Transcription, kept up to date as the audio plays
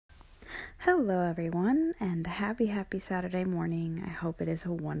Hello, everyone, and happy Saturday morning. I hope it is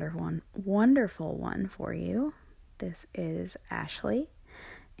a wonderful one for you. This is Ashley,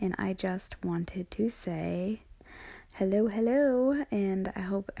 and I just wanted to say hello, and I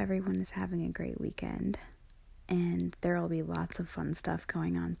hope everyone is having a great weekend. And there will be lots of fun stuff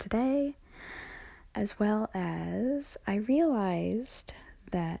going on today, as well as I realized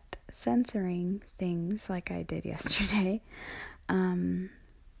that censoring things like I did yesterday,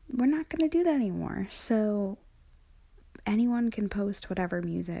 we're not going to do that anymore. So anyone can post whatever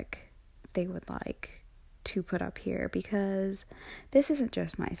music they would like to put up here, because this isn't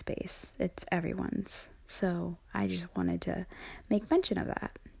just my space, it's everyone's. So I just wanted to make mention of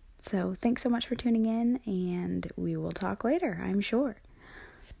that. So thanks so much for tuning in, and we will talk later, I'm sure.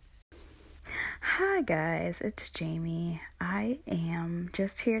 Hi guys, it's Jamie. I am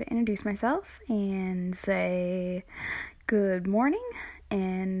just here to introduce myself and say good morning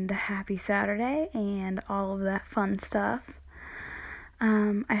and happy Saturday and all of that fun stuff.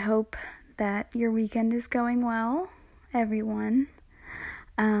 I hope that your weekend is going well, everyone.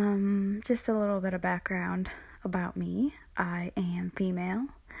 Just a little bit of background about me. I am female,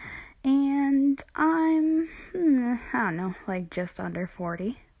 and I'm, I don't know, like just under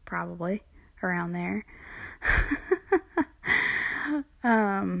 40, probably, around there.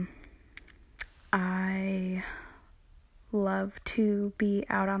 I love to be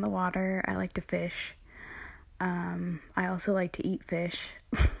out on the water. I like to fish. I also like to eat fish.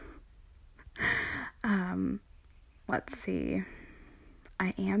 Let's see.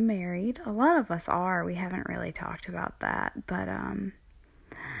 I am married. A lot of us are. We haven't really talked about that, but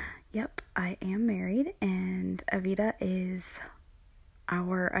yep, I am married, and Avita is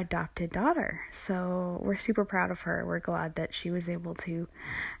our adopted daughter. So we're super proud of her. We're glad that she was able to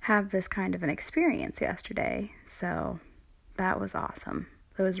have this kind of an experience yesterday. So that was awesome.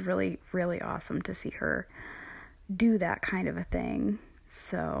 It was really, really awesome to see her do that kind of a thing.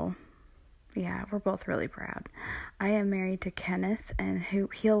 So, yeah, we're both really proud. I am married to Kenneth, and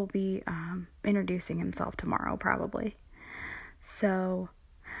he'll be introducing himself tomorrow, probably. So,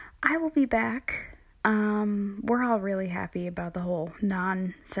 I will be back. We're all really happy about the whole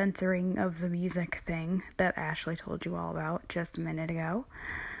non-censoring of the music thing that Ashley told you all about just a minute ago.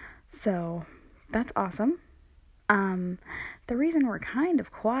 So, that's awesome. The reason we're kind of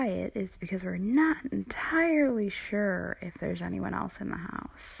quiet is because we're not entirely sure if there's anyone else in the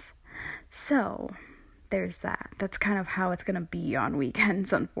house. So, there's that. That's kind of how it's going to be on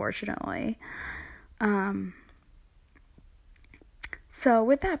weekends, unfortunately. So,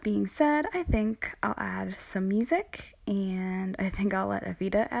 with that being said, I think I'll add some music, and I think I'll let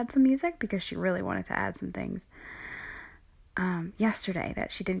Avita add some music because she really wanted to add some things yesterday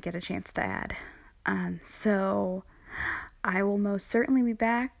that she didn't get a chance to add. So I will most certainly be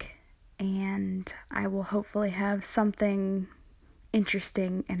back, and I will hopefully have something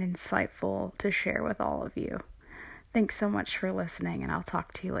interesting and insightful to share with all of you. Thanks so much for listening, and I'll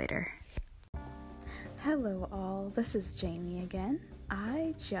talk to you later. Hello all, this is Jamie again.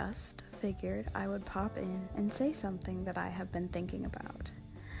 I just figured I would pop in and say something that I have been thinking about.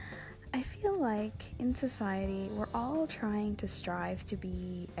 I feel like in society, we're all trying to strive to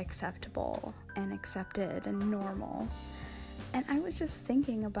be acceptable and accepted and normal. And I was just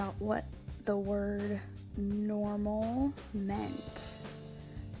thinking about what the word normal meant.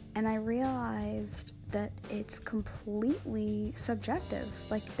 And I realized that it's completely subjective.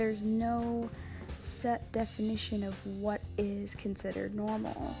 Like, there's no set definition of what is considered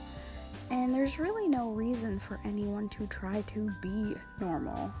normal. And there's really no reason for anyone to try to be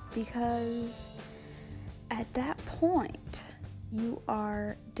normal, because at that point, you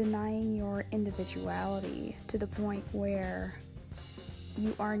are denying your individuality to the point where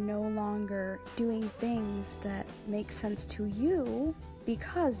you are no longer doing things that make sense to you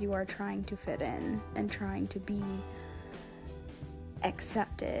because you are trying to fit in and trying to be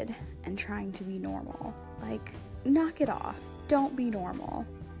accepted and trying to be normal. Like, knock it off. Don't be normal.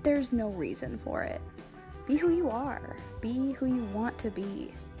 There's no reason for it. Be who you are. Be who you want to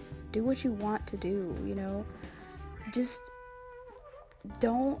be. Do what you want to do, you know? Just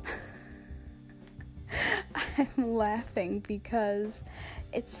don't... I'm laughing because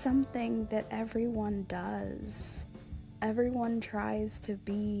it's something that everyone does. Everyone tries to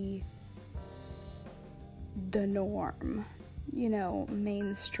be the norm, you know,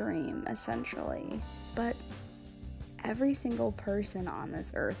 mainstream, essentially. But every single person on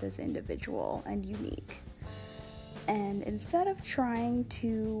this earth is individual and unique. And instead of trying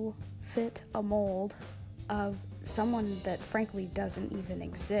to fit a mold of someone that frankly doesn't even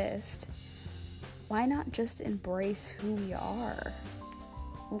exist, why not just embrace who we are?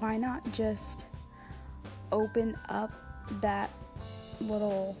 why not just open up that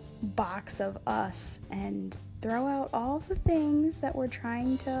little box of us and throw out all the things that we're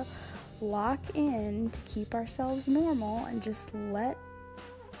trying to lock in to keep ourselves normal and just let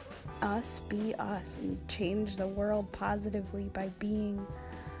us be us and change the world positively by being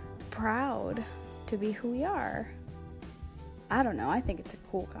proud to be who we are. I don't know, I think it's a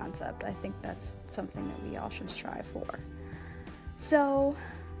cool concept. I think that's something that we all should strive for. So,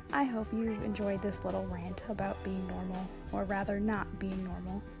 I hope you enjoyed this little rant about being normal, or rather not being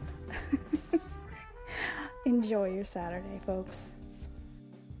normal. Enjoy your Saturday, folks.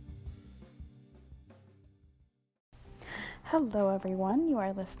 Hello everyone, you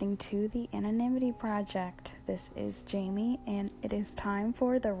are listening to The Anonymity Project. This is Jamie, and it is time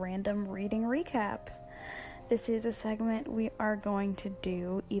for the Random Reading Recap. This is a segment we are going to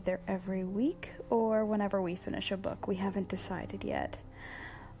do either every week or whenever we finish a book. We haven't decided yet.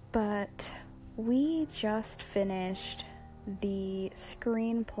 But we just finished the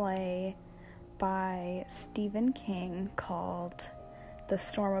screenplay by Stephen King called The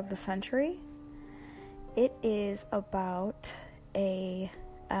Storm of the Century. It is about an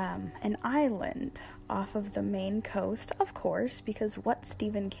island off of the Maine coast, of course, because what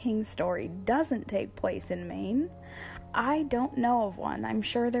Stephen King story doesn't take place in Maine? I don't know of one. I'm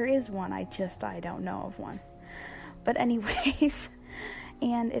sure there is one, I don't know of one. But anyways,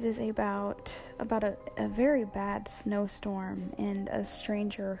 and it is about a very bad snowstorm and a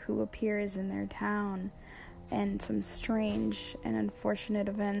stranger who appears in their town and some strange and unfortunate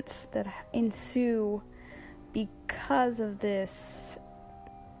events that ensue because of this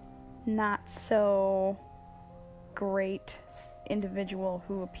not so great individual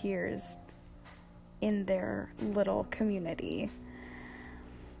who appears in their little community.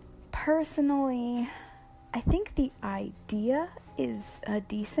 Personally, I think the idea is a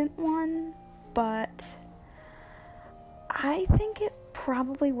decent one, but I think it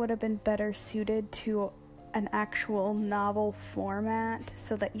probably would have been better suited to an actual novel format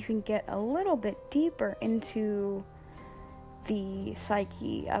so that you can get a little bit deeper into the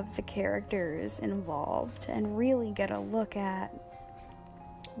psyche of the characters involved and really get a look at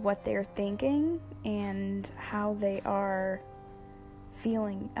what they're thinking and how they are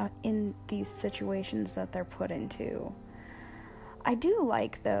feeling in these situations that they're put into. I do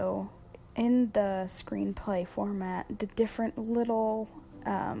like, though, in the screenplay format, the different little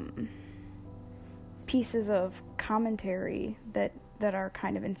pieces of commentary that are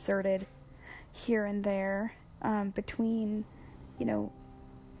kind of inserted here and there between,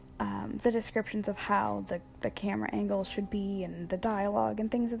 the descriptions of how the camera angles should be and the dialogue and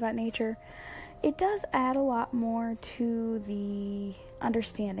things of that nature. It does add a lot more to the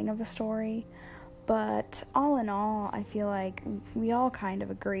understanding of the story, but all in all, I feel like we all kind of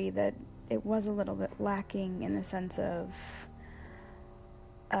agree that it was a little bit lacking in the sense of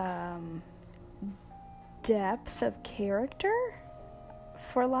depth of character,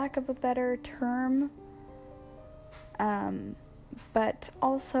 for lack of a better term. But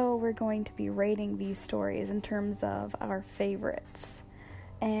also we're going to be rating these stories in terms of our favorites,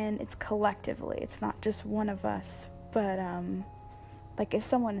 and it's collectively, it's not just one of us, but like if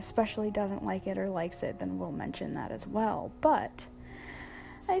someone especially doesn't like it or likes it, then we'll mention that as well. But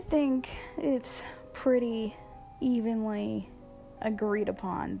I think it's pretty evenly agreed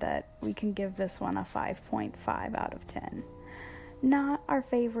upon that we can give this one a 5.5 out of 10. Not our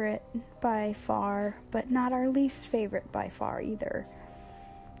favorite by far, but not our least favorite by far either.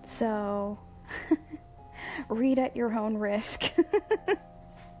 So, read at your own risk.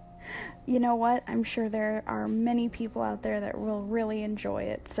 You know what? I'm sure there are many people out there that will really enjoy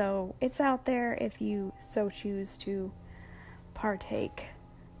it. So, it's out there if you so choose to partake.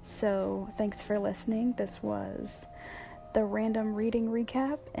 So, thanks for listening. This was the Random Reading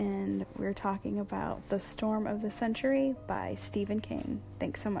Recap, and we're talking about The Storm of the Century by Stephen King.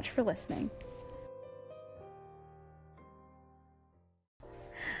 Thanks so much for listening.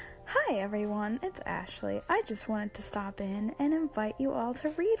 Hi everyone, it's Ashley. I just wanted to stop in and invite you all to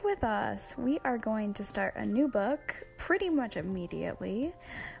read with us. We are going to start a new book pretty much immediately.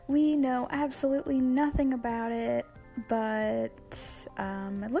 We know absolutely nothing about it, but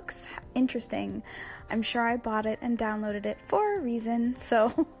it looks interesting. I'm sure I bought it and downloaded it for a reason,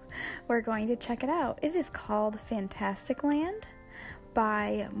 so we're going to check it out. It is called Fantastic Land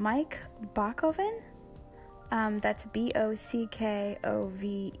by Mike Bockoven. That's Bockoven,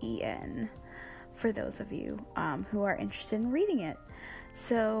 for those of you who are interested in reading it.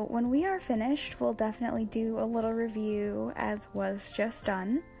 So when we are finished, we'll definitely do a little review as was just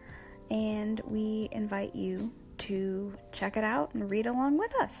done, and we invite you to check it out and read along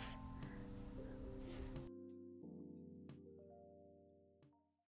with us.